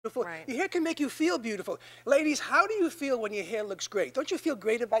beautiful. Right. Your hair can make you feel beautiful. Ladies, how do you feel when your hair looks great? Don't you feel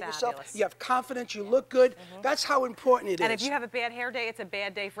great about yourself? Fabulous. You have confidence, you look good. That's how important it is. And if you have a bad hair day, it's a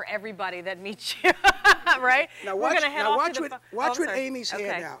bad day for everybody that meets you, right? Now We're watch, gonna head now off watch to with, the watch with sorry. Amy's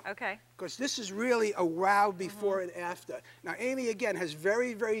hair now. Okay. Because this is really a wow before and after. Now Amy, again, has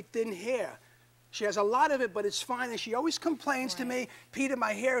very, very thin hair. She has a lot of it, but it's fine. And she always complains to me, Peter,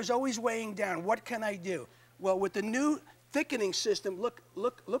 my hair is always weighing down. What can I do? Well, with the new thickening system, look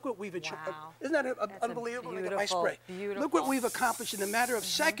what we've achieved. Wow. Isn't that unbelievable? Look at my spray. Beautiful. Look what we've accomplished in a matter of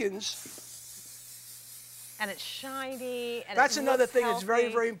seconds. And it's shiny. And That's it another looks thing that's very,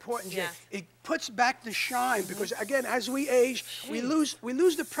 healthy. very important, Jay. Yeah. It puts back the shine because, again, as we age, we lose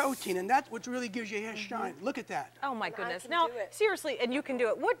the protein, and that's what really gives your hair shine. Look at that. Oh my goodness. Now, seriously, and you can do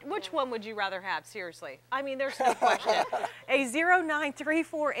it. Which one would you rather have, seriously? I mean, there's no question. A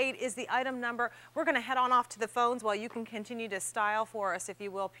 09348 is the item number. We're going to head on off to the phones while you can continue to style for us, if you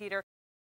will, Peter.